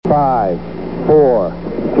5, 4,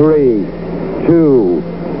 3, 2,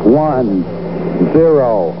 1,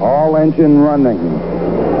 0. All engine running.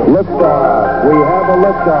 Liftoff. We have a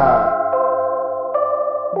liftoff.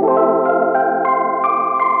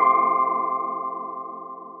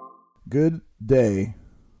 Good day,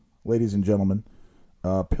 ladies and gentlemen.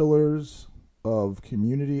 Pillars of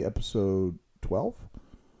Community, episode 12.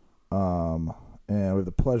 And we have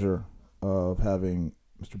the pleasure of having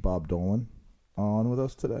Mr. Bob Dolan on with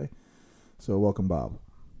us today. So welcome, Bob.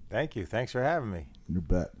 Thank you. Thanks for having me. You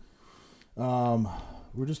bet.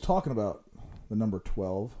 We're just talking about the number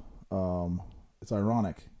 12. It's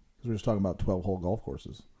ironic because we're just talking about 12-hole golf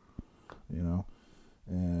courses, you know.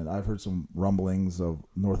 And I've heard some rumblings of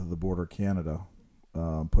north of the border Canada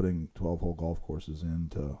putting 12-hole golf courses in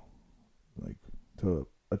to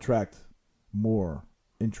attract more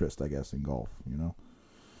interest, I guess, in golf, you know.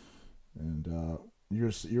 And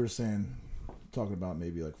you're saying, talking about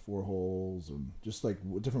maybe like 4 holes and just like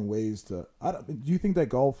different ways to. Do you think that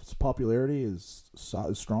golf's popularity is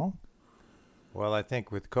strong? Well, I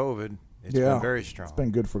think with COVID, it's been very strong. It's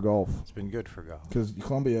been good for golf. It's been good for golf. Because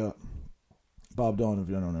Columbia, Bob Dolan, if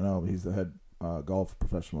you don't know, he's the head golf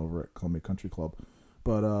professional over at Columbia Country Club.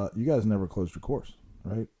 But you guys never closed your course,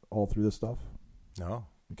 right? All through this stuff? No.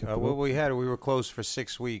 We were closed for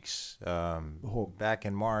 6 weeks back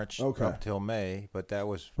in March up till May, but that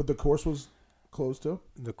was. But the course was closed too?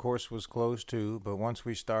 The course was closed too, but once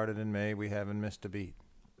we started in May, we haven't missed a beat.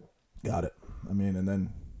 Got it. I mean, and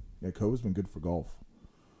then COVID's been good for golf.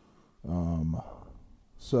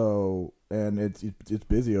 So, and it's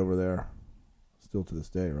busy over there still to this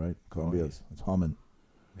day, right? Columbia's it's humming.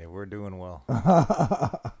 Yeah, we're doing well.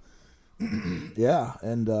 Yeah,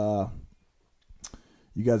 and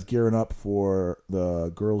you guys gearing up for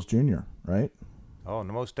the girls junior, right? Oh,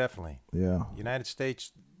 no, most definitely. Yeah. United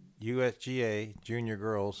States USGA Junior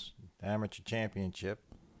Girls Amateur Championship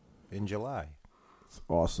in July. It's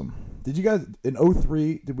awesome. Did you guys, in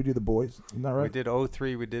 03, did we do the boys? Isn't that right? We did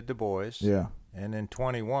 03, we did the boys. Yeah. And in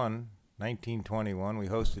 1921, we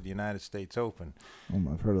hosted the United States Open.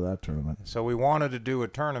 Oh, I've heard of that tournament. So we wanted to do a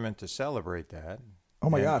tournament to celebrate that. Oh,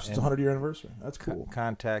 my gosh, it's a 100-year anniversary. That's cool.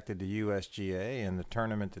 Contacted the USGA, and the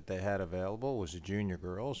tournament that they had available was the junior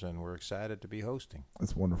girls, and we're excited to be hosting.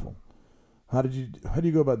 That's wonderful. How do you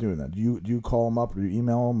go about doing that? Do you call them up or do you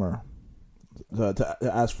email them or to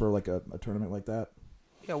ask for like a tournament like that?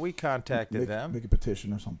 Yeah, we contacted them. Make a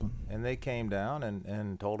petition or something. And they came down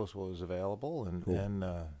and told us what was available, and cool. And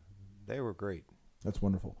they were great. That's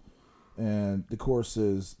wonderful. And the course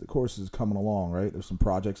is coming along, right? There's some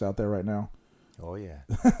projects out there right now. Oh yeah,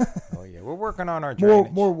 oh yeah. We're working on our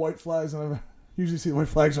drainage. More white flags than I usually see white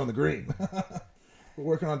flags on the green. We're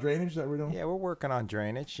working on drainage. Is that what we're doing? Yeah, we're working on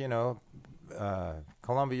drainage. You know,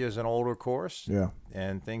 Columbia is an older course. Yeah.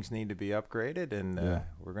 And things need to be upgraded, and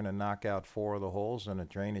we're going to knock out 4 of the holes in a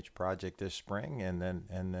drainage project this spring, and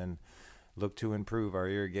then look to improve our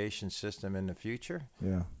irrigation system in the future.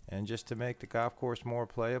 Yeah. And just to make the golf course more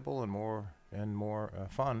playable and more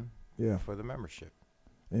fun. Yeah. For the membership.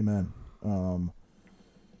 Amen.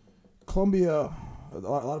 Columbia, a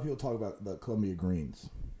lot of people talk about the Columbia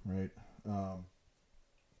greens, right? And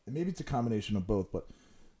maybe it's a combination of both, but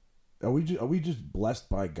are we just blessed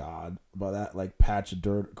by God by that like patch of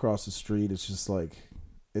dirt across the street? It's just like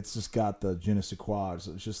it's just got the je ne sais quoi.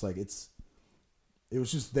 So it's just like it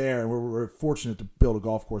was just there, and we're fortunate to build a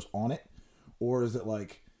golf course on it, or is it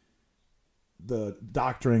like the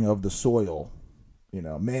doctoring of the soil? You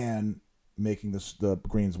know, man making the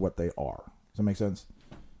greens what they are. Does that make sense?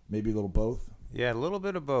 Maybe a little both? Yeah, a little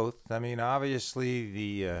bit of both. I mean, obviously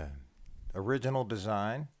the original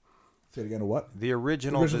design. Say it again, what? The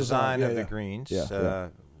original design of the greens Yeah.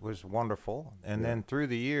 Was wonderful. And then through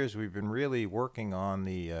the years, we've been really working on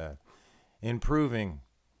the improving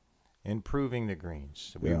the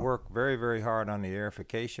greens. We work very, very hard on the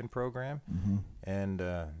aerification program, and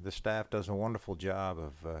the staff does a wonderful job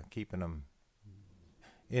of keeping them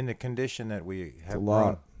in the condition that we have. A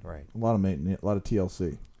lot of maintenance, a lot of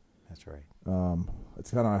TLC. That's right.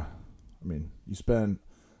 It's kind of, I mean, you spend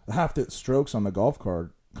half the strokes on the golf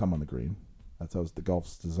cart come on the green. That's how the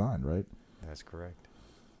golf's designed, right? That's correct.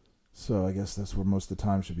 So I guess that's where most of the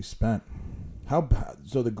time should be spent.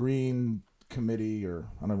 So the green committee, or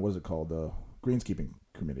I don't know, what is it called? The greenskeeping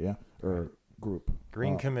committee, yeah, or group.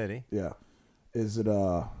 Green committee. Yeah. Is it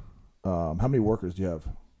how many workers do you have?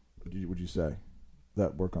 Would you say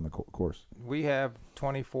that work on the course? We have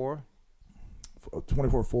 24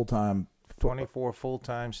 full-time. 24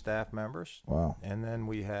 full-time staff members. Wow. And then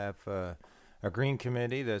we have a green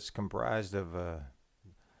committee that's comprised of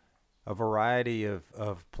a variety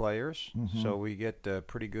of players, Mm-hmm. so we get a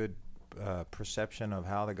pretty good perception of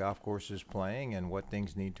how the golf course is playing and what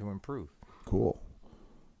things need to improve. Cool.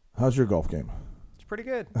 How's your golf game? It's pretty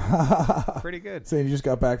good. Pretty good. Saying you just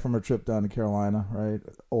got back from a trip down to Carolina, right?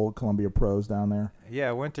 Old Columbia pros down there. Yeah,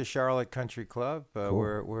 I went to Charlotte Country Club,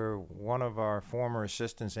 Cool. where one of our former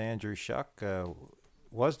assistants, Andrew Shuck,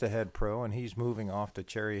 was the head pro, and he's moving off to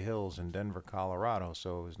Cherry Hills in Denver, Colorado.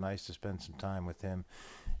 So it was nice to spend some time with him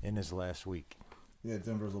in his last week. Yeah,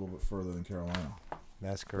 Denver's a little bit further than Carolina.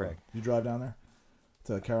 That's correct. You drive down there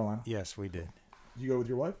to Carolina? Yes, we did. You go with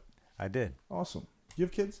your wife? I did. Awesome. Do you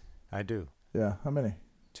have kids? I do. Yeah. How many?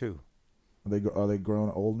 2. Are they grown,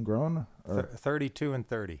 old and grown? Or? 32 and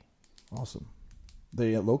 30. Awesome.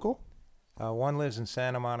 They local? One lives in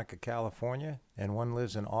Santa Monica, California, and one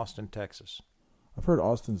lives in Austin, Texas. I've heard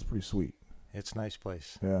Austin's pretty sweet. It's a nice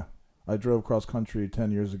place. Yeah. I drove cross country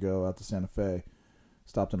 10 years ago out to Santa Fe,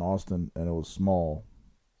 stopped in Austin, and it was small.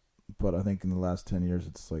 But I think in the last 10 years,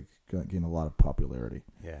 it's like gained a lot of popularity.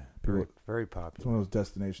 Yeah, very, very It's popular. one of those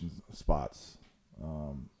destination spots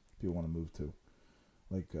people want to move to.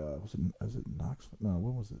 Like, is it Knoxville? No,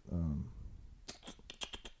 what was it?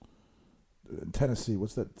 Tennessee.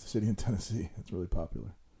 What's that city in Tennessee? It's really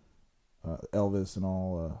popular. Elvis and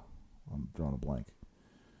all. I'm drawing a blank.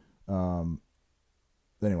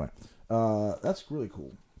 Anyway, that's really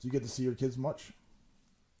cool. So you get to see your kids much?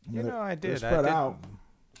 I They're did. spread out.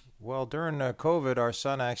 Well, during COVID, our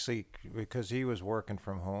son actually, because he was working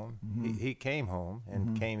from home, Mm-hmm. he came home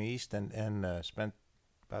and came east and spent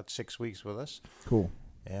about 6 weeks with us. Cool.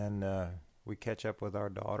 And we catch up with our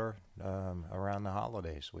daughter around the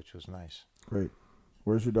holidays, which was nice. Great.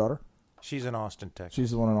 Where's your daughter? She's in Austin, Texas.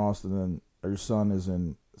 She's the one in Austin, and your son is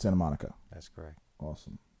in Santa Monica. That's correct.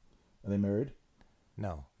 Awesome. Are they married?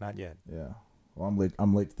 No, not yet. Yeah. Well,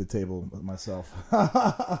 I'm late to the table myself.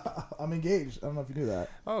 I'm engaged. I don't know if you knew that.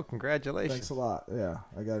 Oh, congratulations. Thanks a lot. Yeah,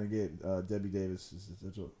 I got engaged. Debbie Davis is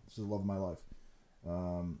the love of my life.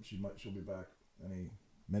 She'll be back any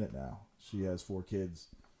minute now. She has 4 kids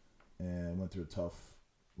and went through a tough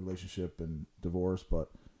relationship and divorce, but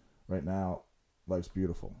right now life's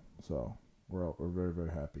beautiful. So we're very,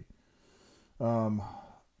 very happy.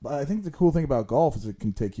 But I think the cool thing about golf is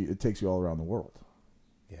it takes you all around the world.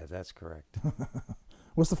 Yeah, that's correct.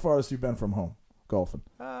 What's the farthest you've been from home golfing?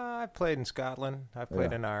 I played in Scotland. I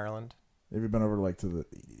played Yeah. in Ireland. Have you been over like to the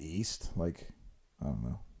east, like I don't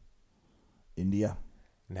know, India,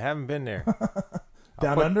 And haven't been there.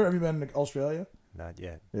 down under? Have you been to Australia? Not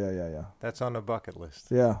yet. Yeah. That's on the bucket list.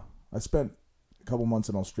 Yeah, I spent a couple months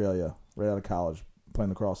in Australia right out of college playing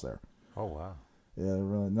lacrosse there. Oh, wow. Yeah, they're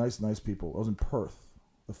really nice people. I was in Perth,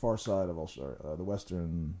 the far side of Australia, the west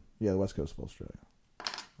coast of Australia.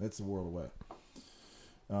 It's a world away.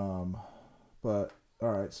 But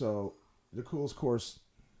all right, so the coolest course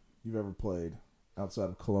you've ever played outside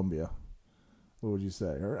of Columbia, what would you say?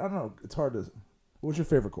 Or I don't know. It's hard to. What's your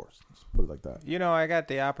favorite course? Let's put it like that. I got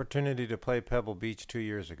the opportunity to play Pebble Beach 2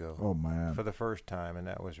 years ago Oh man, for the first time, and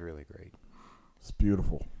that was really great. it's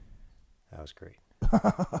beautiful. That was great.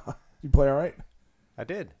 You play all right? I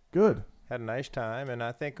did. Good. Had a nice time, and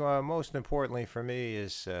I think most importantly for me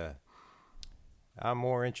is I'm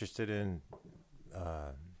more interested in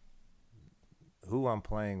who I'm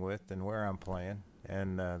playing with than where I'm playing,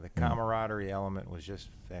 and the camaraderie element was just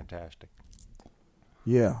fantastic.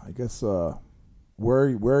 Yeah, I guess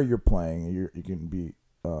where you're playing, you can be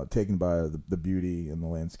taken by the beauty and the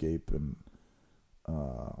landscape and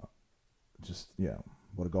just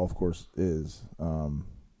what a golf course is.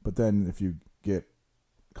 But then if you get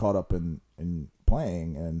caught up in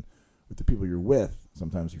playing and with the people you're with,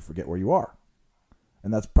 sometimes you forget where you are,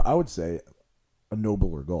 and that's I would say a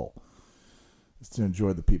nobler goal is to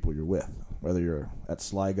enjoy the people you're with, whether you're at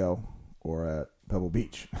Sligo or at Pebble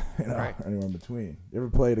Beach, Right. or anywhere in between. You ever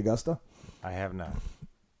played Augusta? I have not.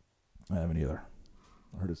 I haven't either.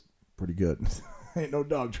 I heard it's pretty good. Ain't no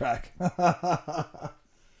dog track.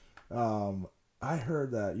 I heard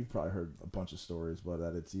that you've probably heard a bunch of stories, but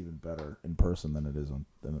that it's even better in person than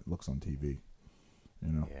it looks on TV.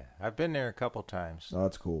 Yeah, I've been there a couple times. Oh,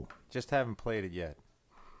 that's cool. Just haven't played it yet.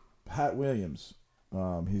 Pat Williams,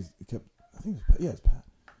 it's Pat.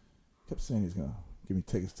 He kept saying he's gonna give me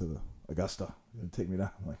tickets to the Augusta. He's gonna take me down.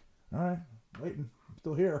 I'm like, all right, waiting. I'm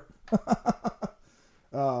still here.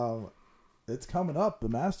 It's coming up, the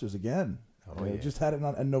Masters again. Oh, yeah. Just had it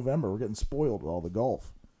in November. We're getting spoiled with all the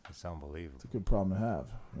golf. It's unbelievable. It's a good problem to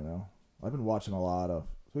have, I've been watching a lot of.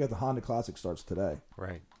 So we got the Honda Classic starts today.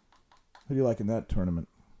 Right. Who do you like in that tournament?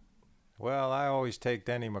 Well, I always take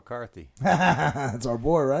Denny McCarthy. That's our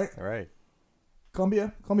boy, right? Right.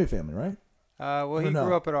 Columbia family, right? Well, he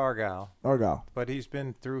grew up at Argyle. Argyle. But he's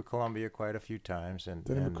been through Columbia quite a few times. And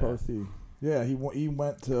Denny McCarthy. Yeah, he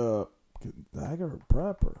went to Gonzaga or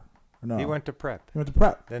Prep or no? He went to Prep. He went to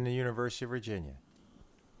Prep. Then the University of Virginia.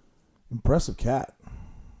 Impressive cat.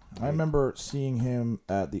 I remember seeing him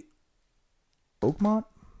at the Oakmont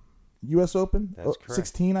U.S. Open. That's correct.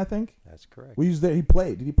 16, I think. That's correct. We was there. He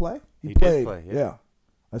played. Did he play? He played. did play, yeah.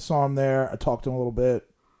 I saw him there. I talked to him a little bit.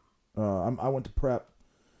 I went to Prep.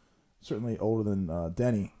 Certainly older than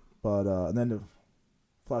Denny. But and then to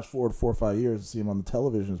flash forward 4 or 5 years to see him on the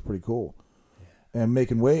television is pretty cool. Yeah. And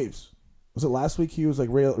making waves. Was it last week he was like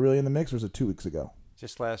really in the mix, or was it 2 weeks ago?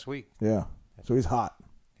 Just last week. Yeah. So he's hot.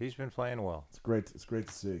 He's been playing well. It's great. It's great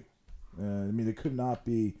to see. I mean, it could not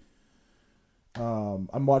be.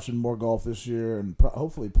 I'm watching more golf this year and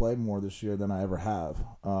hopefully play more this year than I ever have.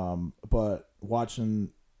 But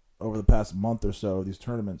watching over the past month or so these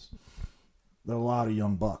tournaments, there are a lot of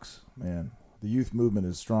young bucks. Man, the youth movement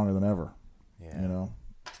is stronger than ever. Yeah. You know,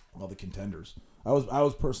 all the contenders. I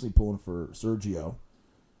was personally pulling for Sergio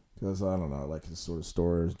because I don't know, like his sort of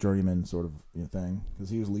story, his journeyman sort of thing, because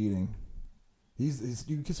he was leading. He's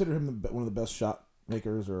you consider him one of the best shot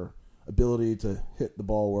makers or ability to hit the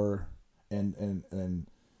ball where and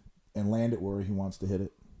land it where he wants to hit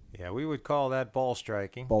it. Yeah, we would call that ball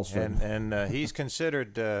striking. Ball striking. And he's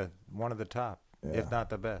considered one of the top, if not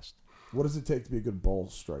the best. What does it take to be a good ball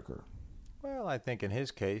striker? Well, I think in his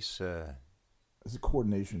case... is it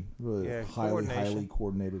coordination? Really highly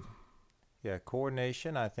coordinated. Yeah,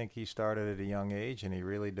 coordination. I think he started at a young age, and he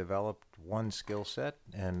really developed one skill set,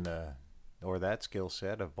 and or that skill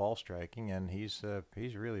set of ball striking, and he's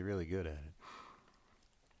really, really good at it.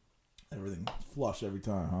 Everything flush every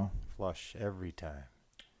time, huh? Flush every time.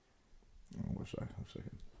 I wish I could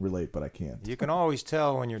relate, but I can't. You can always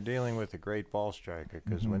tell when you're dealing with a great ball striker,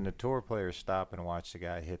 because when the tour players stop and watch the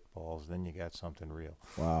guy hit balls, then you got something real.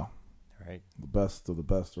 Wow. Right? The best of the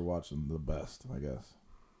best are watching the best, I guess.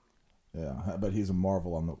 Yeah, but he's a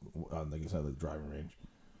marvel on like you said, the driving range.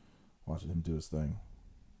 Watching him do his thing.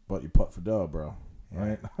 But you putt for dough, bro.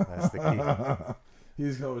 Right? Yeah, that's the key.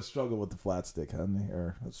 He's always struggled with the flat stick, hasn't he?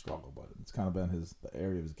 Or not struggle, but it's kind of been the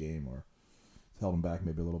area of his game where it's held him back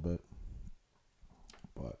maybe a little bit.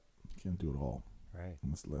 But you can't do it all. Right.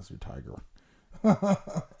 Unless you're Tiger.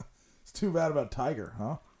 It's too bad about Tiger,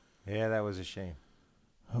 huh? Yeah, that was a shame.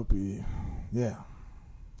 God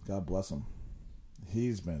bless him.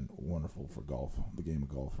 He's been wonderful for golf, the game of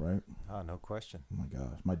golf, right? Oh, no question. Oh my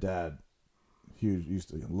gosh. My dad, used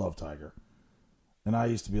to love Tiger. And I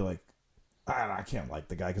used to be like, I can't like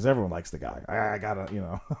the guy because everyone likes the guy. I gotta,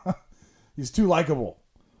 he's too likable.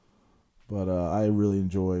 But I really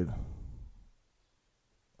enjoyed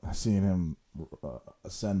seeing him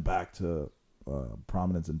ascend back to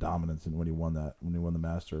prominence and dominance, and when he won the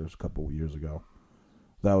Masters a couple of years ago.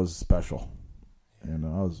 That was special. And that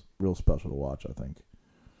was real special to watch, I think.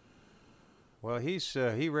 Well,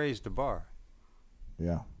 he raised the bar.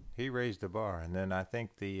 Yeah. He raised the bar, and then I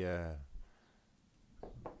think the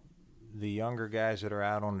younger guys that are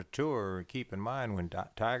out on the tour, keep in mind when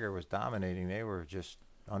Tiger was dominating, they were just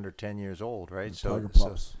under 10 years old, right? Tiger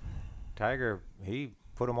pups. Tiger, he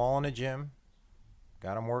put them all in the gym,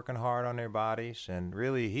 got them working hard on their bodies, and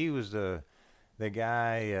really he was the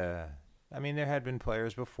guy. I mean, there had been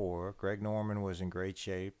players before. Greg Norman was in great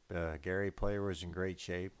shape. Gary Player was in great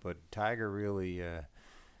shape. But Tiger really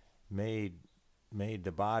made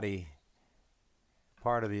the body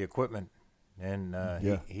part of the equipment. And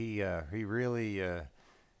he really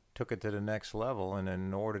took it to the next level. And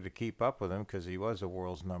in order to keep up with him, because he was the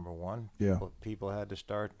world's number one, people had to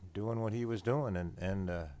start doing what he was doing. And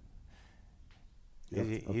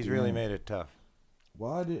he's really made it tough.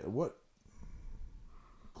 What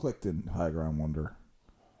clicked in Tiger, I wonder?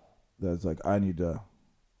 That's like, I need to,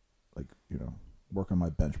 work on my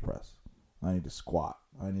bench press. I need to squat.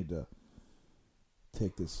 I need to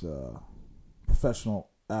take this professional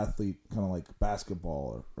athlete, kind of like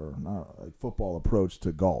basketball or not like football approach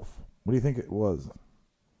to golf. What do you think it was?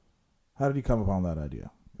 How did he come upon that idea?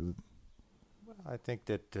 I think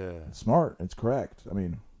that it's smart. It's correct. I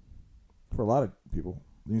mean, for a lot of people.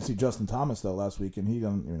 You see Justin Thomas though last week, and he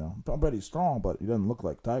doesn't. I bet he's strong, but he doesn't look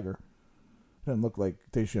like Tiger. He doesn't look like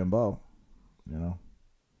DeChambeau. Yeah,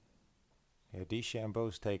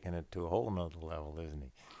 DeChambeau's taking it to a whole nother level, isn't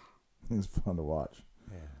he? He's fun to watch.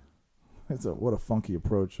 Yeah, what a funky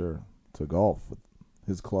approach to golf.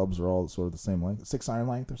 His clubs are all sort of the same length, 6-iron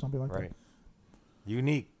length or something like that. Right.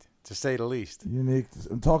 Unique, to say the least. Unique.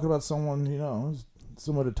 I'm talking about someone who's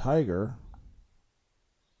similar to Tiger.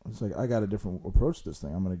 It's like, I got a different approach to this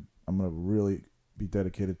thing. I'm gonna really be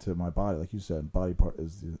dedicated to my body, like you said. Body part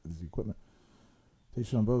is the equipment.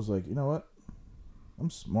 DeChambeau's like, you know what? I'm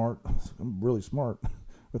smart. I'm really smart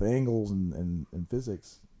with angles and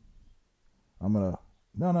physics. I'm gonna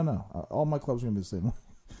no. All my clubs are gonna be the same way.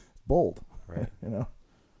 Bold, Right. You know.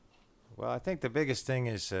 Well, I think the biggest thing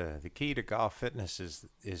is the key to golf fitness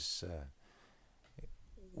is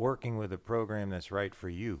working with a program that's right for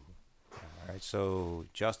you. All right. So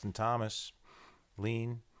Justin Thomas,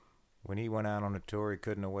 lean. When he went out on a tour, he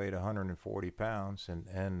couldn't have weighed 140 pounds,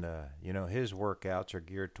 and you know, his workouts are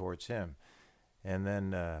geared towards him. And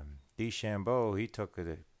then DeChambeau, he took it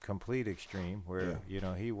a complete extreme where you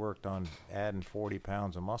know, he worked on adding 40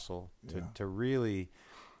 pounds of muscle to really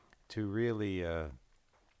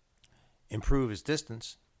improve his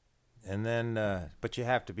distance. And then, but you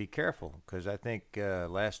have to be careful, because I think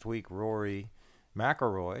last week Rory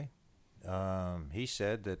McIlroy, he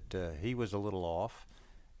said that he was a little off,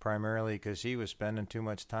 primarily because he was spending too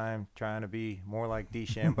much time trying to be more like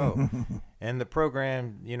DeChambeau. And the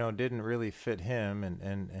program, you know, didn't really fit him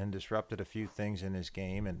and disrupted a few things in his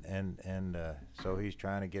game. And so he's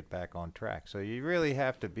trying to get back on track. So you really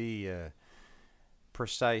have to be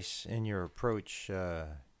precise in your approach,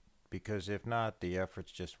 because if not, the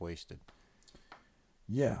effort's just wasted.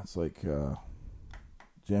 Yeah, it's like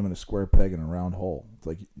jamming a square peg in a round hole. It's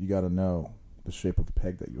like you got to know the shape of the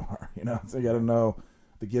peg that you are. You know, so you got to know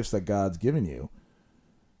the gifts that God's given you,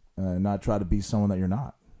 and not try to be someone that you're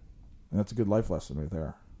not. And that's a good life lesson right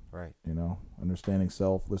there. Right. You know, understanding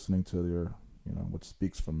self, listening to your, you know, what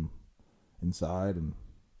speaks from inside, and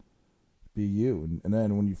be you. And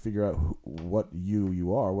then when you figure out what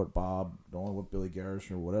you are, what Bob Dolan, what Billy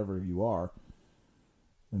Garish, or whatever you are,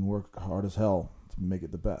 then work hard as hell to make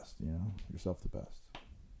it the best. You know, yourself the best.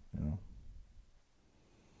 You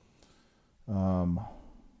know.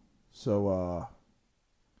 So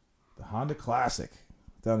the Honda Classic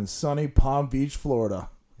down in sunny Palm Beach, Florida.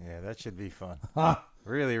 Yeah, that should be fun.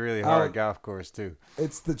 Really, really hard golf course too.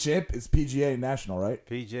 It's It's PGA National, right?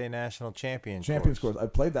 PGA National Champions course. I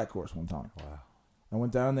played that course one time. Wow. I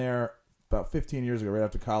went down there about 15 years ago, right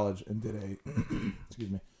after college, and did a excuse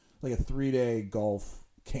me, like a 3-day golf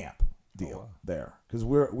camp deal there, because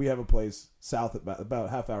we have a place south about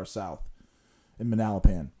half hour south in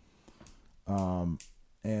Manalapan.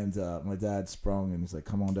 And my dad sprung, and he's like,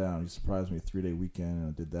 "Come on down." He surprised me, a 3-day weekend, and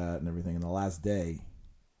I did that and everything. And the last day,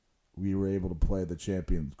 we were able to play the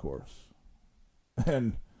Champions course.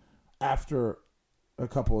 And after a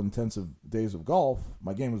couple intensive days of golf,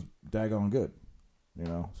 my game was daggone good. You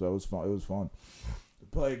know, so it was fun. It was fun to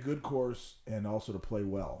play a good course and also to play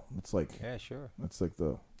well. It's like, yeah, sure. It's like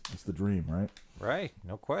it's the dream, right? Right,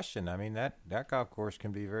 no question. I mean, that golf course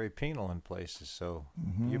can be very penal in places. So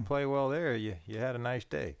you play well there, you had a nice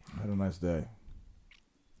day. I had a nice day.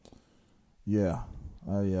 Yeah,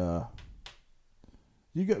 when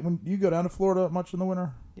you go down to Florida much in the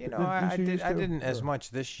winter? You know, I didn't as much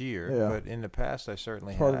this year, but in the past I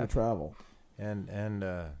certainly part have. Of the travel. And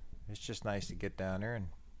it's just nice to get down there and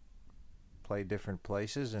play different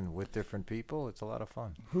places and with different people. It's a lot of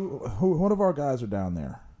fun. Who one of our guys are down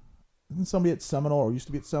there? Isn't somebody at Seminole, or used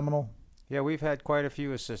to be at Seminole? Yeah, we've had quite a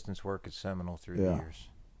few assistants work at Seminole through the years.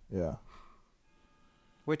 Yeah.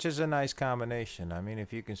 Which is a nice combination. I mean,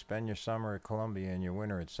 if you can spend your summer at Columbia and your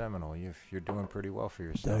winter at Seminole, you're doing pretty well for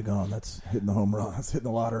yourself. Daggone, that's hitting the home run. That's hitting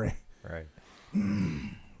the lottery. Right.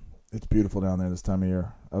 It's beautiful down there this time of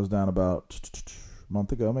year. I was down about a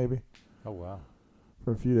month ago, maybe. Oh, wow.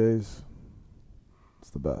 For a few days. It's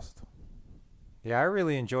the best. Yeah, I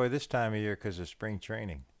really enjoy this time of year because of spring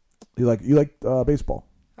training. You like baseball?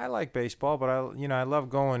 I like baseball, but I love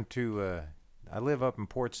going to. I live up in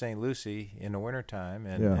Port St. Lucie in the wintertime,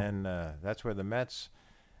 and that's where the Mets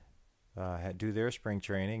do their spring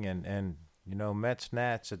training, and you know, Mets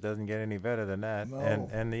Nats, it doesn't get any better than that. No.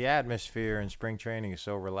 And the atmosphere in spring training is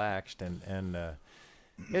so relaxed, and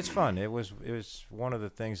it's fun. It was one of the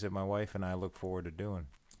things that my wife and I look forward to doing.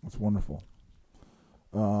 That's wonderful.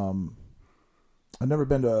 I've never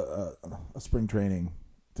been to a spring training.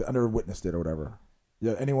 I never witnessed it or whatever.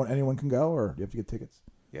 Yeah, anyone can go, or do you have to get tickets?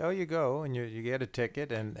 Yeah, you go and you get a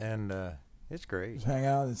ticket, and it's great. Just hang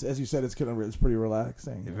out. As you said, it's pretty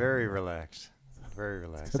relaxing. Very relaxed. Very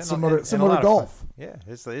relaxed. It's similar to golf. Yeah,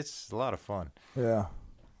 it's a lot of fun. Yeah.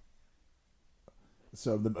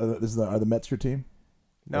 So are the Mets your team?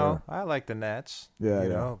 No, I like the Nats. Yeah, you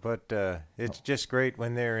know, but it's just great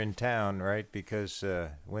when they're in town, right? Because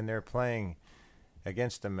when they're playing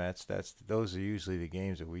against the Mets, those are usually the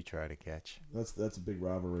games that we try to catch. That's a big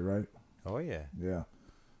rivalry, right? Oh yeah. Yeah.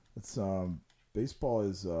 It's baseball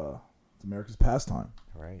is it's America's pastime.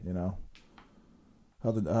 Right. You know.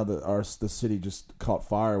 How the city just caught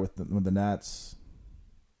fire with the Nats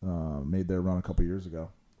made their run a couple years ago.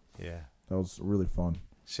 Yeah. That was really fun.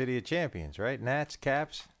 City of Champions, right? Nats,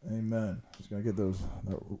 Caps. Amen. Just got to get that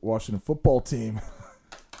Washington football team,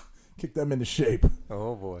 kick them into shape.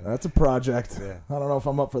 Oh, boy. That's a project. Yeah. I don't know if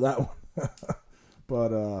I'm up for that one.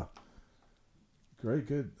 But great,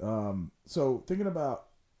 good. So thinking about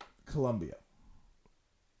Columbia,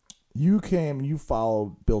 you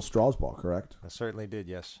followed Bill Strasbaugh, correct? I certainly did,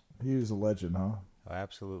 yes. He was a legend, huh? Oh,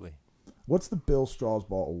 absolutely. What's the Bill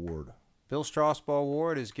Strasbaugh Award? Bill Strasbaugh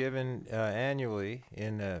Award is given annually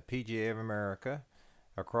in the PGA of America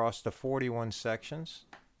across the 41 sections,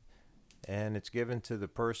 and it's given to the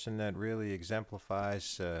person that really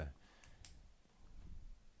exemplifies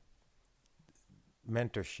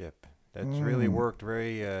mentorship, that's really worked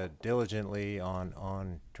very diligently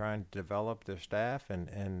on trying to develop their staff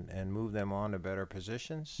and move them on to better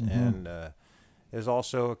positions. And there's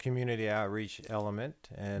also a community outreach element,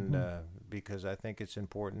 and because I think it's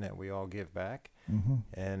important that we all give back.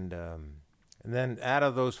 And then out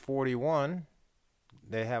of those 41,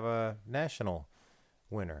 they have a national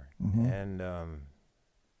winner, and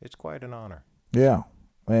it's quite an honor. Yeah,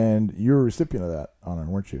 and you were a recipient of that honor,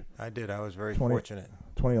 weren't you? I did. I was very fortunate.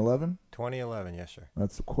 2011? 2011, yes, sir.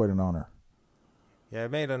 That's quite an honor. Yeah,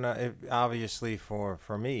 it made obviously for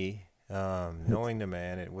me, knowing the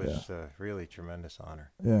man, it was really tremendous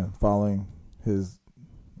honor. Yeah, following his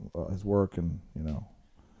work and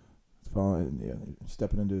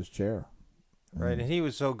stepping into his chair. Right, and he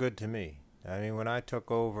was so good to me. I mean, when I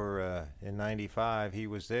took over in '95, he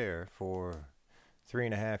was there for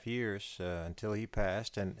 3.5 years until he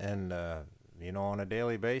passed, and on a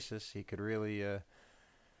daily basis, he could really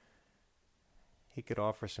he could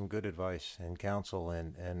offer some good advice and counsel,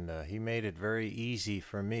 and he made it very easy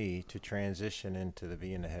for me to transition into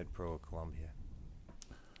being the head pro of Columbia.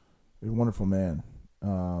 He's a wonderful man.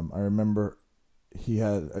 I remember he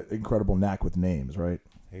had an incredible knack with names, right?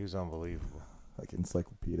 He was unbelievable. Like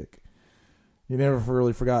encyclopedic. You never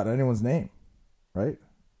really forgot anyone's name, right?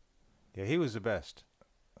 Yeah, he was the best.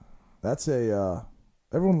 That's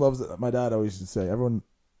everyone loves it. My dad always used to say, everyone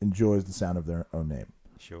enjoys the sound of their own name.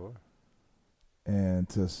 Sure. And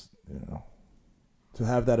to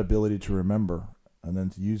have that ability to remember and then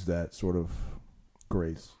to use that sort of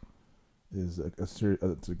grace is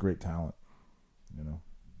it's a great talent.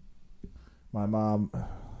 My mom,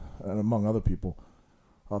 and among other people,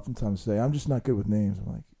 oftentimes say, "I'm just not good with names."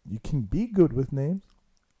 I'm like, you can be good with names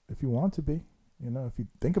if you want to be. If you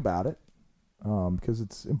think about it, because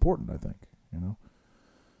it's important, I think.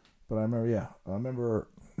 But I remember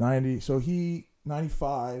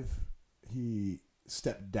 95. He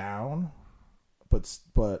stepped down,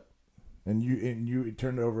 and you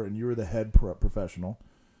turned over and you were the head professional,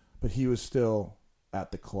 but he was still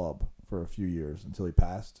at the club for a few years until he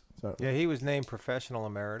passed. Yeah, he was named professional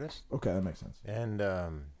emeritus. Okay, that makes sense. And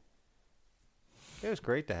it was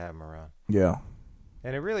great to have him around. Yeah.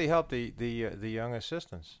 And it really helped the young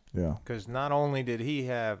assistants. Yeah. Because not only did he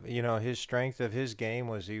have, his strength of his game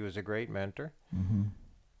was he was a great mentor.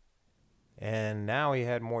 And now he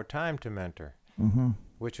had more time to mentor,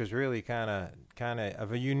 which was really kind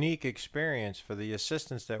of a unique experience for the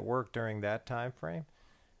assistants that worked during that time frame.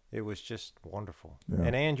 It was just wonderful. Yeah.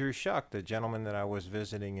 And Andrew Shuck, the gentleman that I was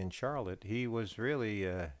visiting in Charlotte, he was really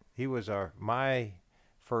he was my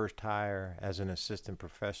first hire as an assistant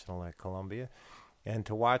professional at Columbia. And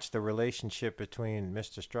to watch the relationship between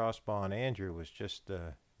Mr. Strasbaugh and Andrew was just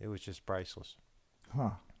it was just priceless.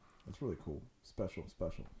 Huh. That's really cool. Special. It's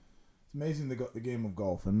amazing the game of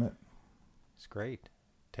golf, isn't it? It's great.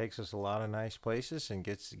 Takes us a lot of nice places and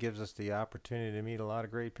gives us the opportunity to meet a lot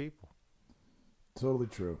of great people. Totally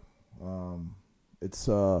true. It's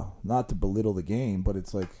not to belittle the game, but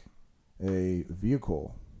it's like a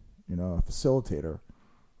vehicle, a facilitator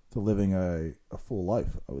to living a full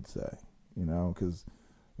life, I would say. Because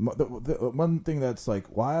the one thing that's like,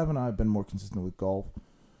 why haven't I been more consistent with golf?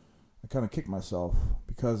 I kind of kick myself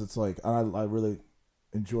because it's like I really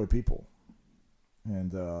enjoy people,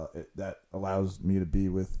 and that allows me to be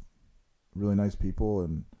with really nice people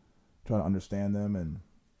and try to understand them and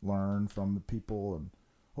learn from the people and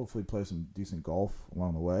hopefully play some decent golf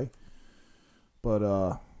along the way.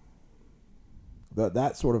 But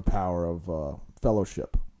that sort of power of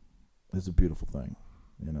fellowship is a beautiful thing,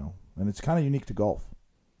 and it's kind of unique to golf,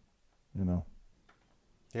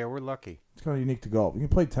 Yeah, we're lucky. It's kind of unique to golf. You can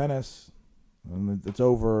play tennis, and it's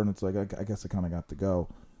over, and it's like, I guess I kind of got to go.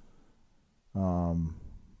 You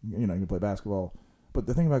can play basketball. But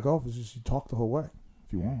the thing about golf is just you talk the whole way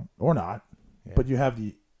if you want. Or not. Yeah. But you have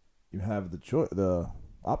the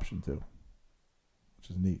option to, which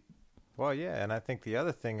is neat. Well, yeah, and I think the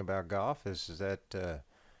other thing about golf is that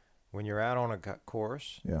when you're out on a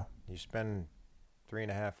course, Yeah. you spend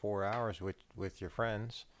 3.5, 4 hours with your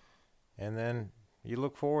friends, and then you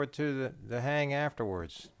look forward to the hang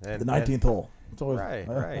afterwards. And, The 19th hole. It's always, right.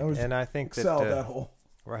 I always And I think excel that that hole.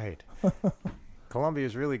 right. Columbia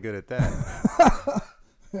is really good at that.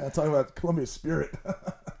 Yeah, talking about Columbia spirit.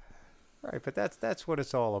 Right, but that's what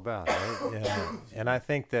it's all about, right? And I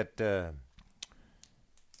think that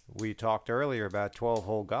we talked earlier about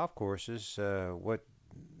 12-hole golf courses. What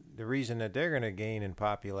the reason that they're going to gain in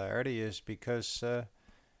popularity is because it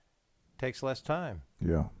takes less time.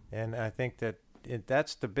 Yeah. And I think that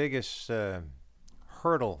that's the biggest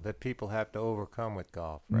hurdle that people have to overcome with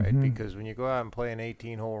golf, right? Mm-hmm. Because when you go out and play an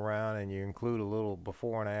 18-hole round and you include a little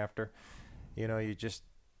before and after, you just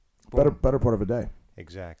boom. Better part of a day.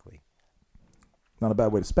 Exactly. Not a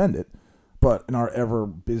bad way to spend it, but in our ever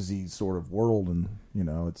busy sort of world, and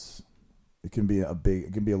it can be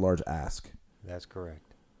a large ask. That's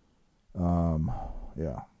correct.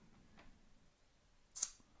 Yeah.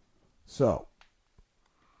 So,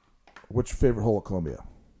 what's your favorite hole at Columbia?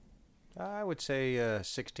 I would say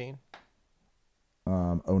 16.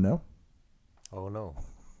 Oh no. Oh no,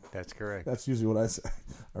 that's correct. That's usually what I say.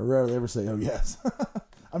 I rarely ever say, "Oh yes."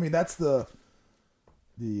 I mean, that's the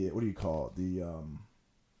what do you call it?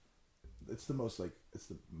 It's the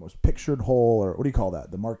most pictured hole, or what do you call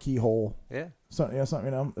that? The marquee hole. Yeah. Something.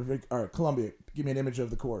 All right, Columbia. Give me an image of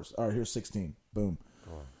the course. All right, here's 16. Boom.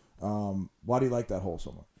 Cool. Why do you like that hole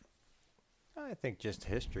so much? I think just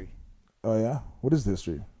history. Oh yeah. What is the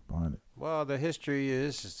history behind it? Well, the history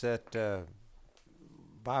is that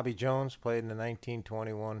Bobby Jones played in the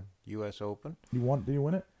 1921 U.S. Open. Did you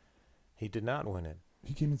win it? He did not win it.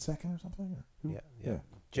 He came in second or something? Or who? Yeah.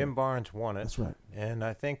 Jim Barnes won it. That's right. And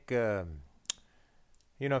I think,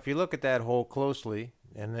 if you look at that hole closely,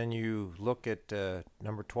 and then you look at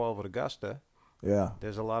number 12 at Augusta, yeah,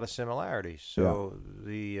 there's a lot of similarities. So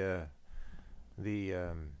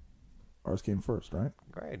ours came first, right?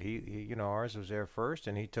 Right. He ours was there first,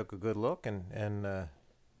 and he took a good look,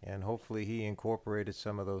 and hopefully he incorporated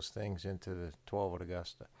some of those things into the 12 at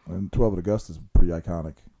Augusta. And 12 at Augusta is pretty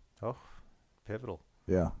iconic. Oh, pivotal.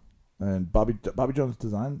 Yeah. And Bobby Jones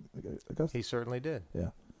designed Augusta? He certainly did. Yeah.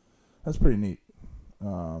 That's pretty neat.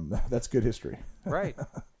 That's good history. Right.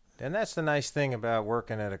 And that's the nice thing about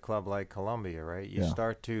working at a club like Columbia, right? You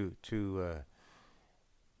start to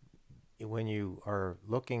when you are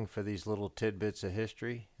looking for these little tidbits of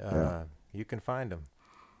history, you can find them.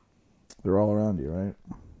 They're all around you, right?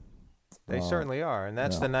 They certainly are, and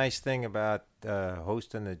that's the nice thing about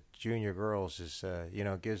hosting the junior girls is,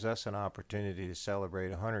 it gives us an opportunity to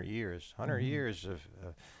celebrate 100 years. 100 years of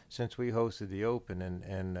since we hosted the Open,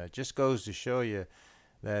 and just goes to show you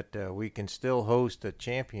that we can still host a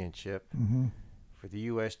championship for the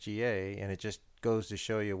USGA, and it just goes to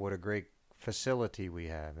show you what a great facility we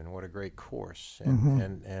have and what a great course.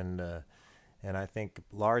 And I think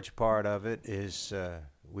large part of it is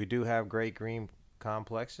we do have great green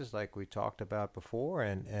complexes like we talked about before,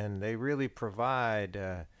 and they really provide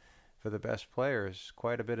for the best players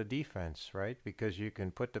quite a bit of defense, right? Because you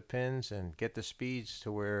can put the pins and get the speeds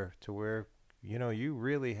to where you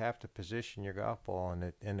really have to position your golf ball,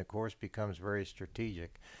 and the course becomes very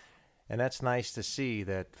strategic. And that's nice to see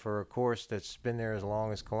that for a course that's been there as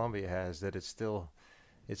long as Columbia has, that it still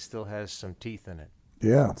has some teeth in it.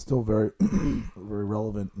 Yeah, it's still very very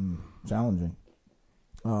relevant and challenging.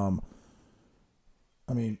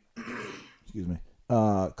 I mean, excuse me.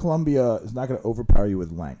 Columbia is not going to overpower you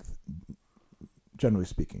with length, generally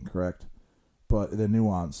speaking, correct? But the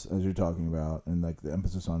nuance, as you're talking about, and like the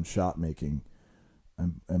emphasis on shot making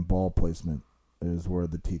and ball placement is where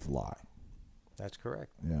the teeth lie. That's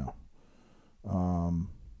correct. Yeah. And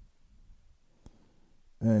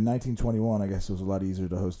in 1921, I guess it was a lot easier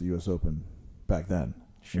to host the U.S. Open back then.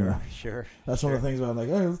 Sure. That's one of the things I'm like,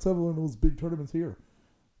 hey, let's have one of those big tournaments here.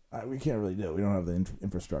 We can't really do it. We don't have the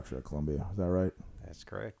infrastructure at Columbia. Is that right? That's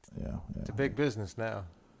correct. Yeah. It's a big business now.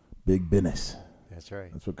 Big business. That's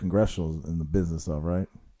right. That's what Congressional's in the business of, right?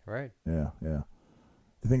 Right. Yeah. Do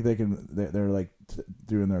you think they can? They're like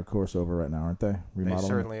doing their course over right now, aren't they? Remodeling. They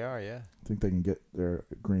certainly are. Yeah. Think they can get their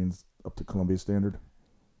greens up to Columbia standard?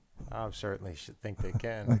 I certainly should think they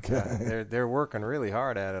can. Okay. They're working really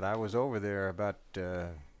hard at it. I was over there about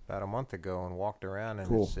a month ago and walked around, and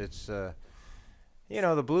cool. it's the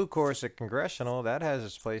blue course at Congressional, that has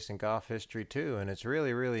its place in golf history too, and it's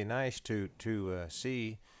really, really nice to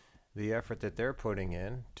see the effort that they're putting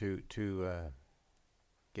in to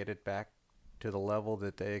get it back to the level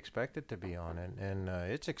that they expect it to be on, and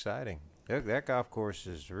it's exciting. That golf course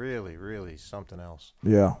is really, really something else.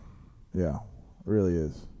 Yeah, it really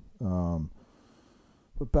is.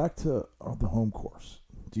 But back to the home course.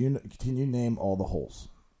 Can you name all the holes?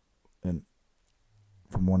 And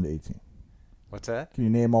from 1 to 18. What's that? Can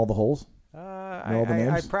you name all the holes?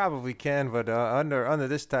 I probably can, but under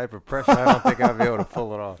this type of pressure, I don't think I'll be able to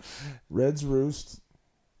pull it off. Red's Roost,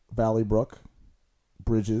 Valley Brook,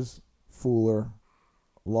 Bridges, Fuller,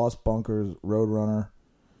 Lost Bunkers, Roadrunner,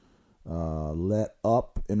 Let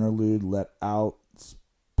Up, Interlude, Let Out,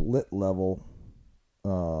 Split Level,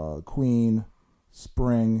 Queen,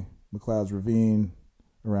 Spring, McLeod's Ravine,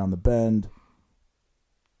 Around the Bend,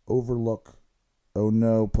 Overlook, Oh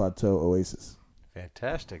No, Plateau, Oasis.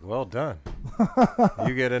 Fantastic. Well done.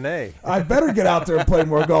 You get an A. I better get out there and play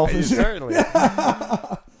more golf this year. Certainly.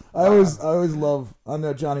 I always love. I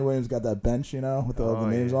know Johnny Williams got that bench, with all the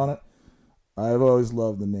names on it. I've always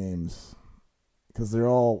loved the names because they're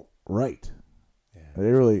all right. Yeah.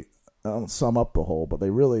 They really, I don't sum up the whole, but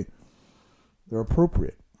they're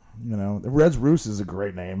appropriate. The Red's Roost is a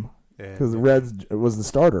great name because the Reds was the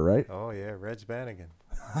starter, right? Oh yeah, Reds Bannigan.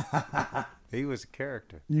 He was a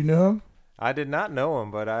character. You knew him? I did not know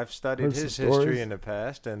him, but I've studied his history in the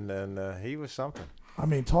past, and he was something. I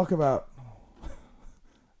mean, talk about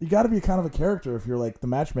you got to be kind of a character if you're like the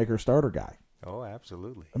matchmaker starter guy. Oh,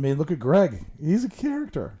 absolutely. I mean, look at Greg. He's a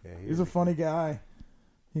character. Yeah, he's a funny guy.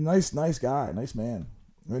 He's nice guy, nice man.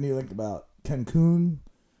 Then you think about Ken Kuhn.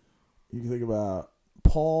 You can think about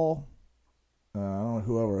Paul. I don't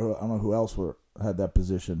know who else had that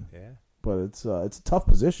position. Yeah, but it's a tough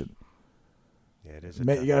position. Yeah, it is. You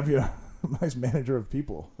got to be a nice manager of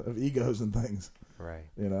people, of egos and things. Right.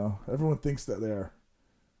 Everyone thinks that they're,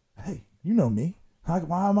 hey, you know me.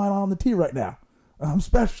 Why am I on the tee right now? I'm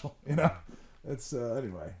special. It's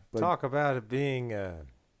anyway. But talk about it being.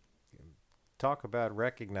 Talk about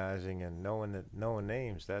recognizing and knowing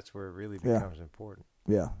names. That's where it really becomes important.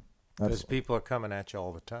 Yeah. Because people are coming at you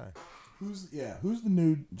all the time. Who's the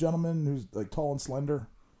new gentleman who's like tall and slender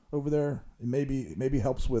over there? Maybe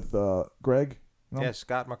helps with Greg. Yeah,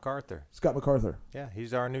 Scott MacArthur. Scott MacArthur. Yeah,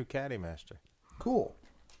 he's our new caddy master. Cool.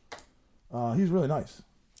 He's really nice.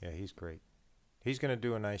 Yeah, he's great. He's going to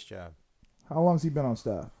do a nice job. How long has he been on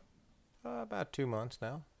staff? About 2 months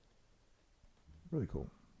now. Really cool.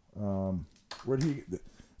 Where did he?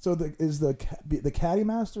 So is the caddy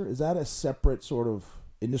master? Is that a separate sort of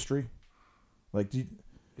industry? Like,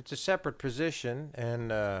 it's a separate position,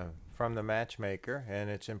 and from the matchmaker, and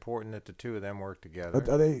it's important that the two of them work together.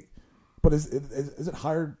 Are they? But is it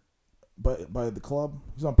hired by the club?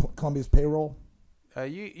 He's on Columbia's payroll.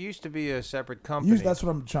 Used to be a separate company. That's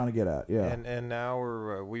what I'm trying to get at. Yeah. And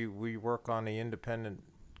now we work on the independent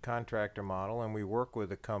contractor model, and we work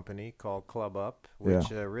with a company called Club Up,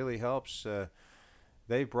 which really helps.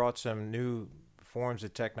 They brought some new forms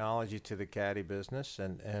of technology to the caddy business,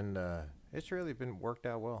 and it's really been worked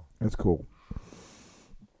out well. That's cool.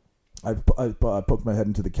 I poked my head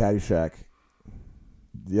into the Caddy Shack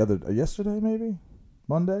yesterday, maybe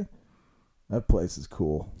Monday. That place is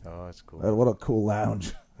cool. Oh, it's cool. What a cool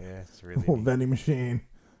lounge. Yeah, it's really cool. Vending machine,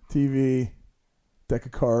 TV, deck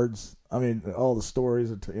of cards. I mean, all the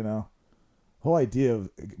stories. Whole idea of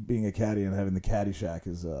being a caddy and having the Caddy Shack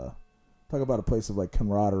is talk about a place of like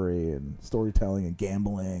camaraderie and storytelling and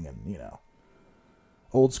gambling and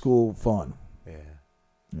old school fun.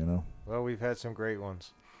 Yeah. Well, we've had some great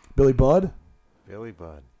ones. Billy Budd.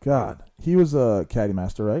 God, he was a caddy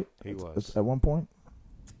master, right? He was at one point.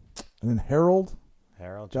 And then Harold.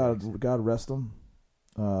 God rest him.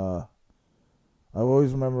 I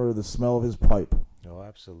always remember the smell of his pipe. Oh,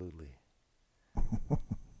 absolutely.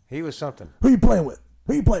 He was something. Who you playing with?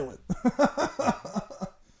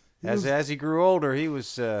 As he grew older, he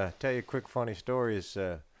was. Tell you a quick funny story. Is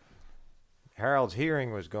Harold's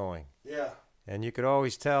hearing was going. Yeah. And you could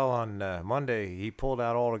always tell on Monday he pulled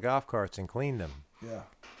out all the golf carts and cleaned them. Yeah.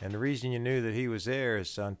 And the reason you knew that he was there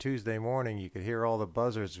is on Tuesday morning you could hear all the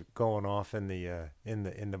buzzers going off in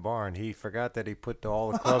the barn. He forgot that he put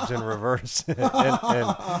all the clubs in reverse, and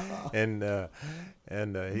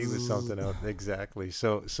he was something else exactly.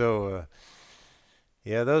 So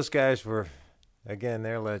yeah, those guys were, again,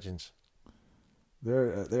 they're legends.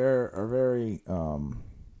 They're very I don't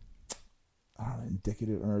know,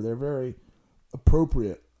 indicative, or they're very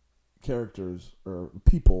appropriate characters or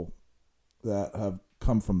people that have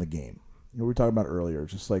come from the game. We were talking about earlier,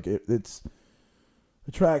 just like it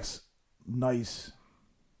attracts nice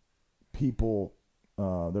people.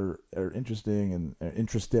 They're interesting and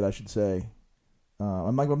interested, I should say.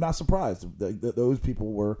 I'm not surprised that those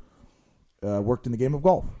people were worked in the game of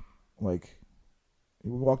golf. Like,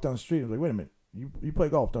 you would walk down the street and be like, wait a minute, you play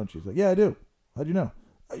golf, don't you? He's like, yeah, I do. How'd you know?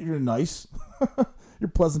 You're nice. You're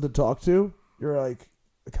pleasant to talk to. You're like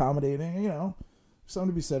accommodating,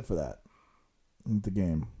 something to be said for that in the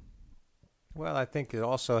game. Well, I think it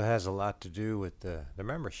also has a lot to do with the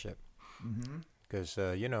membership. Mm-hmm. Because,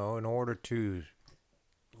 in order to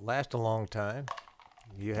last a long time,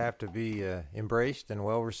 you have to be embraced and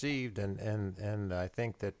well received. And I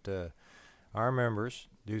think that our members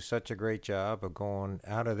do such a great job of going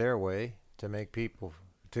out of their way to make people,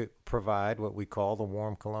 to provide what we call the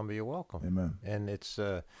warm Columbia welcome. Amen. And it's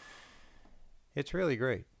really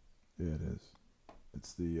great. Yeah, it is.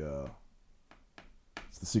 It's the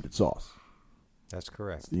secret sauce. That's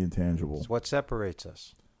correct. It's the intangible. It's what separates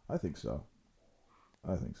us. I think so.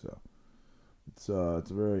 It's a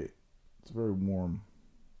very warm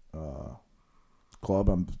club.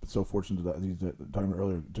 I'm so fortunate that he's talking about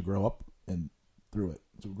earlier to grow up and through it.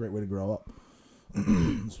 It's a great way to grow up.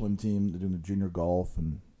 Swim team, they're doing the junior golf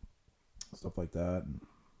and stuff like that. And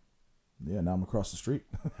yeah, now I'm across the street.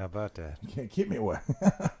 How about that? You can't keep me away.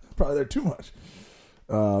 Probably there too much.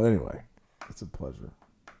 Anyway, it's a pleasure.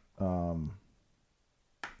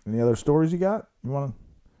 Any other stories you got?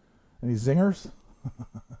 Any zingers?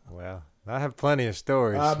 Well, I have plenty of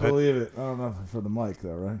stories. I believe it. I don't know for the mic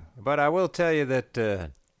though, right? But I will tell you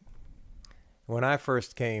that when I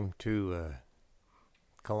first came to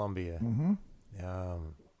Columbia, Mm-hmm.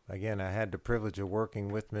 again, I had the privilege of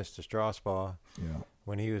working with Mr. Strasbaugh Yeah.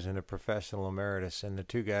 when he was in a professional emeritus, and the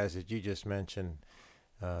two guys that you just mentioned,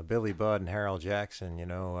 Billy Budd and Harold Jackson.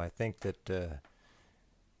 I think that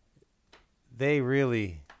they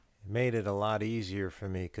really made it a lot easier for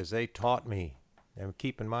me because they taught me. And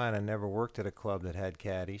keep in mind, I never worked at a club that had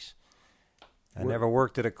caddies. I never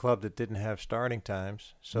worked at a club that didn't have starting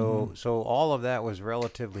times. So all of that was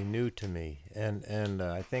relatively new to me. And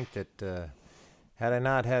I think that had I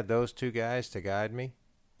not had those two guys to guide me,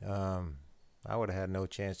 I would have had no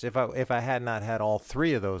chance. If I had not had all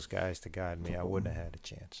three of those guys to guide me, I wouldn't have had a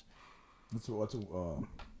chance. It's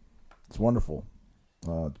wonderful.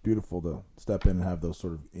 It's beautiful to step in and have those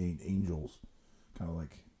sort of angels, kind of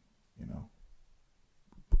like,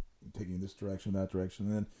 taking this direction, that direction.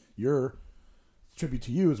 And then you're tribute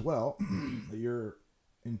to you as well. That you're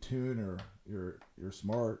in tune or you're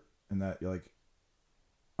smart, and that you're like,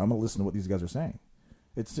 I'm gonna listen to what these guys are saying.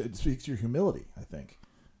 It speaks to your humility, I think,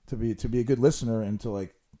 to be a good listener and to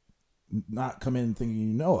like not come in thinking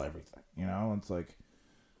you know everything. It's like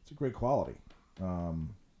it's a great quality.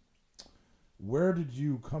 Where did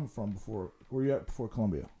you come from before? Where were you at before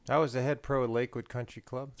Columbia? I was the head pro at Lakewood Country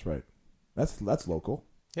Club. That's right. That's local.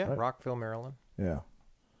 Yeah, right? Rockville, Maryland. Yeah.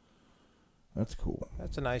 That's cool.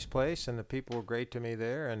 That's a nice place, and the people were great to me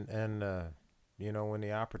there. And when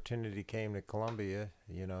the opportunity came to Columbia,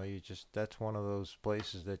 that's one of those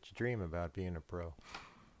places that you dream about being a pro.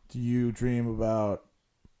 Do you dream about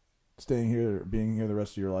staying here, being here the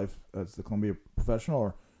rest of your life as the Columbia professional,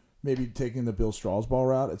 or maybe taking the Bill Strasbaugh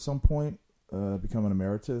route at some point, becoming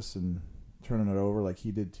emeritus and turning it over like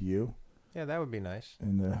he did to you? Yeah, that would be nice.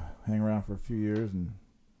 And hang around for a few years and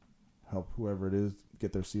help whoever it is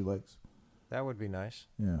get their sea legs. That would be nice.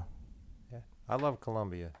 Yeah. Yeah, I love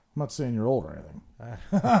Columbia. I'm not saying you're old or anything.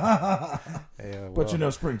 Yeah, well, but you know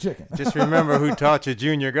spring chicken. Just remember who taught you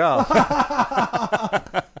junior golf. All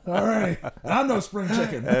right. And I'm no spring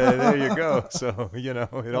chicken. There you go. So,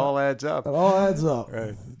 it all adds up. It all adds up.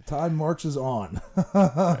 Right. Time marches on.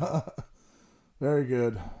 Very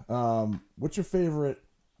good. What's your favorite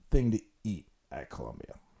thing to eat at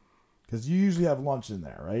Columbia? Because you usually have lunch in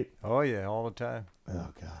there, right? Oh, yeah, all the time. Oh,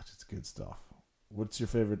 gosh, it's good stuff. What's your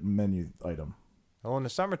favorite menu item? Well, in the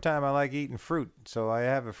summertime, I like eating fruit, so I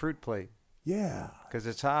have a fruit plate. Yeah. Because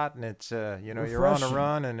it's hot and it's, you're Refreshing. on a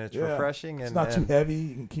run and it's Yeah. refreshing. It's And not too heavy.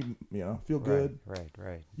 You can keep, feel good.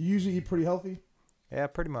 Right. You usually eat pretty healthy? Yeah,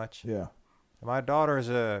 pretty much. Yeah. My daughter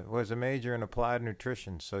was a major in applied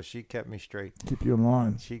nutrition, so she kept me straight. Keep you in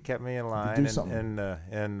line. She kept me in line, do something.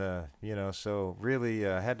 so really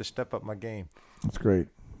had to step up my game. That's great.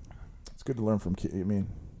 It's good to learn from kids. I mean,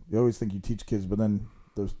 you always think you teach kids, but then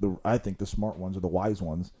I think the smart ones or the wise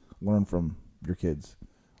ones learn from your kids,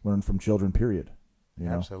 learn from children. Period.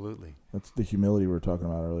 Absolutely. That's the humility we were talking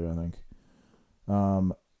about earlier, I think.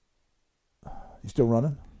 You still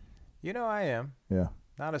running? I am. Yeah.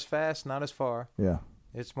 Not as fast, not as far. Yeah.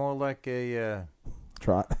 It's more like a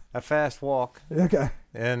Trot. a fast walk. Okay.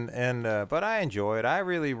 But I enjoy it. I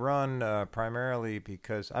really run primarily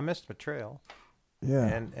because I missed my trail. Yeah.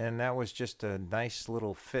 And that was just a nice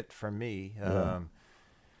little fit for me. Yeah.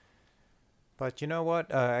 But you know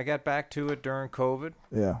what? I got back to it during COVID.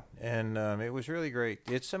 Yeah. And it was really great.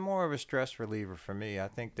 It's more of a stress reliever for me. I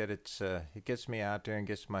think that it gets me out there and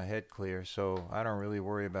gets my head clear. So I don't really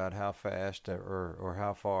worry about how fast or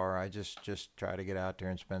how far. I just try to get out there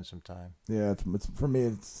and spend some time. Yeah, it's for me.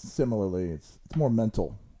 It's similarly. It's more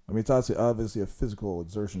mental. I mean, it's obviously a physical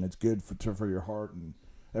exertion. It's good for your heart and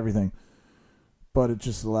everything, but it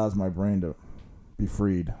just allows my brain to be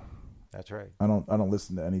freed. That's right. I don't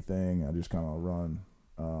listen to anything. I just kind of run,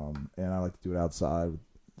 and I like to do it outside with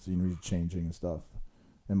scenery changing and stuff,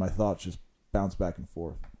 and my thoughts just bounce back and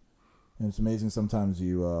forth. And it's amazing. Sometimes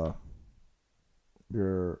you're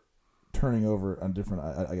turning over on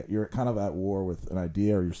different. You're kind of at war with an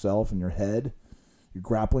idea or yourself in your head. You're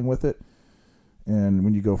grappling with it, and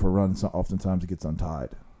when you go for a run, oftentimes it gets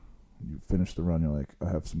untied. You finish the run, you're like, I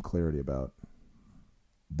have some clarity about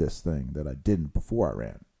this thing that I didn't before I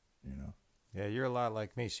ran. You know. Yeah, you're a lot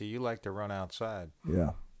like me. See, you like to run outside.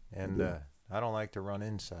 Yeah. And I don't like to run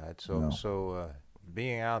inside. So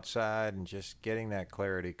being outside and just getting that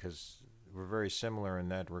clarity, because we're very similar in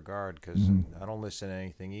that regard. Because I don't listen to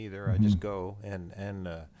anything either. I just go and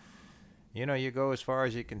you go as far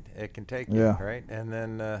as it can take you, right? And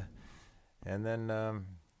then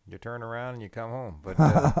you turn around and you come home. But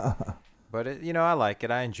I like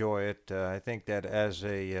it. I enjoy it. I think that as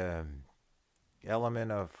a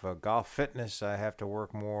element of golf fitness, I have to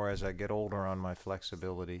work more as I get older on my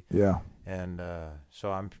flexibility. Yeah. And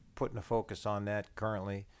so I'm putting a focus on that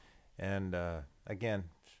currently. And again,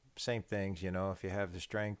 same things, if you have the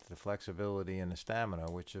strength, the flexibility, and the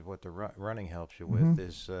stamina, which is what the running helps you with,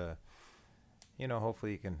 is,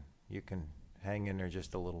 hopefully you can hang in there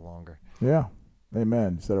just a little longer. Yeah.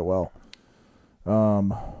 Amen. You said it well.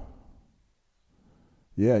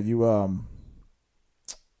 Yeah, you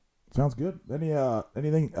sounds good.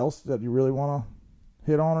 Anything else that you really want to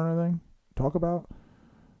hit on or anything? Talk about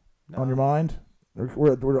on your mind?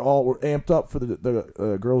 We're amped up for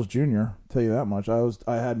the girls' junior. I'll tell you that much.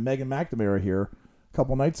 I had Megan McNamara here a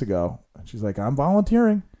couple nights ago, and she's like, "I'm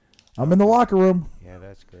volunteering. I'm in the locker room." Yeah,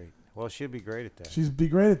 that's great. Well, she'll be great at that. She'd be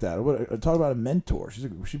great at that. Talk about a mentor.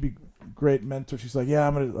 She'd be a great mentor. She's like, "Yeah,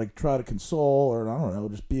 I'm gonna try to console, or I don't know,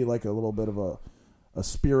 just be like a little bit of a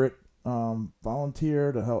spirit."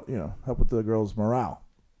 Volunteer to help with the girls' morale.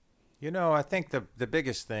 I think the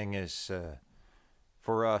biggest thing is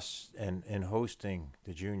for us in hosting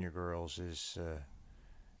the junior girls is,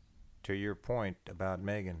 to your point about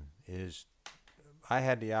Megan, is I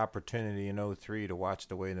had the opportunity in 2003 to watch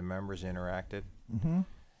the way the members interacted. Mm-hmm.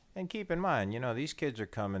 And keep in mind, these kids are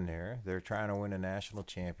coming there. They're trying to win a national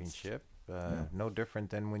championship. No different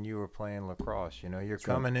than when you were playing lacrosse. You're That's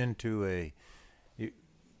coming right. into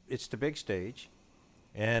it's the big stage,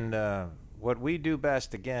 and what we do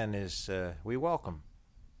best again is we welcome,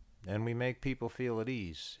 and we make people feel at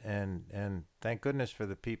ease, and thank goodness for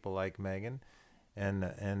the people like Megan, and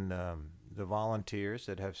the volunteers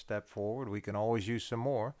that have stepped forward. We can always use some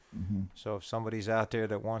more, so if somebody's out there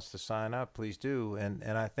that wants to sign up, please do. And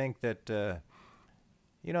I think that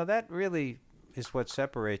that really is what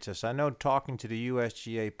separates us. I know talking to the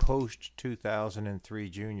USGA post 2003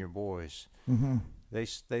 junior boys. Mm-hmm.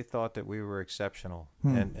 They thought that we were exceptional,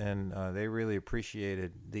 and they really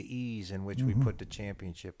appreciated the ease in which we put the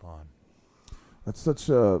championship on. That's such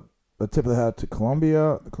a tip of the hat to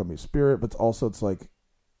Columbia, the Columbia spirit, but also it's like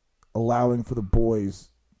allowing for the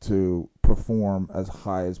boys to perform as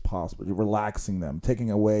high as possible. You're relaxing them, taking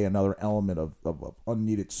away another element of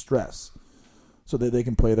unneeded stress so that they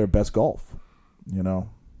can play their best golf,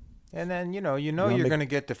 And then, you're going to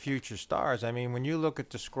get the future stars. I mean, when you look at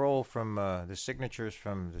the scroll from the signatures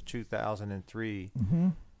from the 2003,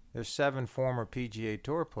 there's 7 former PGA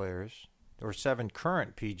Tour players, or 7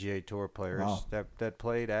 current PGA Tour players that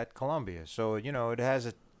played at Columbia. So, it has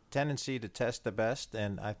a tendency to test the best,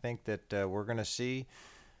 and I think that we're going to see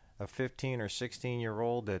a 15 or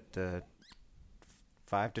 16-year-old that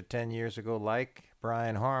 5 to 10 years ago, like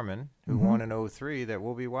Brian Harman, who won in 2003, that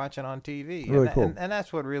we'll be watching on TV. Really cool. And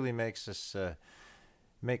that's what really makes us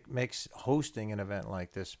makes hosting an event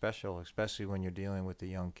like this special, especially when you're dealing with the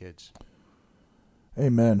young kids.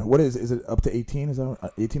 Amen. What is it up to 18? Is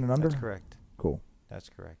that 18 and under? That's correct. Cool. That's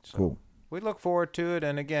correct. So cool. We look forward to it.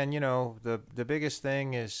 And again, the biggest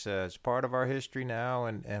thing is it's part of our history now,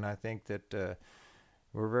 and I think that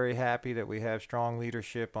we're very happy that we have strong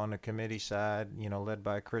leadership on the committee side, led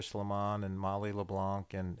by Chris Lamont and Molly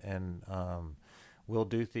LeBlanc and Will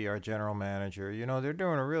Duthie, our general manager. They're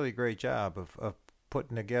doing a really great job of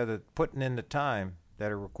putting in the time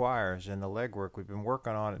that it requires and the legwork. We've been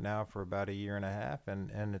working on it now for about a year and a half,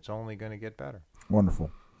 and it's only going to get better.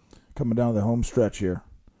 Wonderful. Coming down the home stretch here.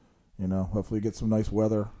 You know, hopefully get some nice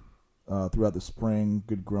weather throughout the spring,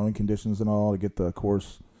 good growing conditions and all to get the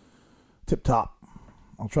course tip top.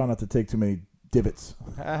 I'll try not to take too many divots.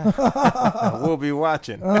 We'll be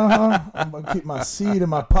watching. I'm going to keep my seed in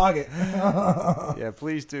my pocket. Yeah,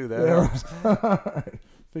 please do that. Yeah.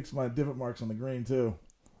 Fix my divot marks on the green, too.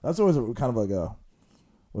 That's always kind of like a,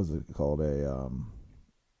 what is it called? What do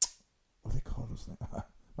they call this thing?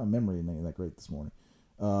 My memory ain't that great this morning.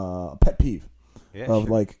 Pet peeve of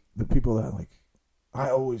like the people that like, I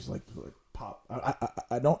always like to like pop.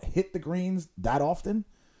 I don't hit the greens that often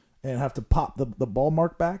and have to pop the ball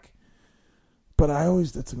mark back. But I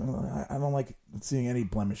don't like seeing any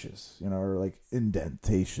blemishes, you know, or like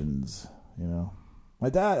indentations, you know. My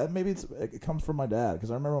dad, maybe it comes from my dad, because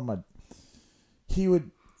I remember he would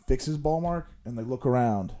fix his ball mark and they look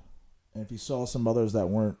around, and if he saw some others that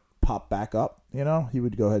weren't popped back up, you know, he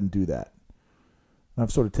would go ahead and do that. And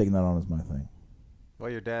I've sort of taken that on as my thing. Well,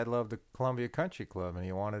 your dad loved the Columbia Country Club, and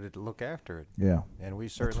he wanted it to look after it. Yeah, and we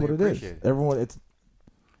certainly appreciate it. Everyone, it's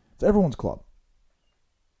everyone's club.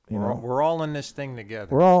 We're all in this thing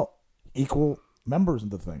together. We're all equal members of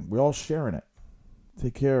the thing. We're all sharing it.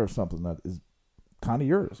 Take care of something that is kind of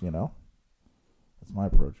yours, you know. That's my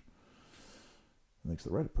approach. I think it's the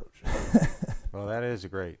right approach. Well, that is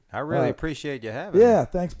great. I really appreciate you having me. Yeah,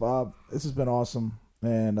 thanks, Bob. This has been awesome.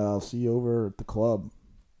 And I'll see you over at the club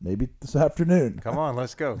maybe this afternoon. Come on,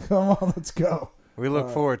 let's go. Come on, let's go. We look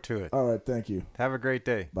forward to it. All right, thank you. Have a great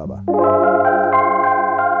day. Bye-bye.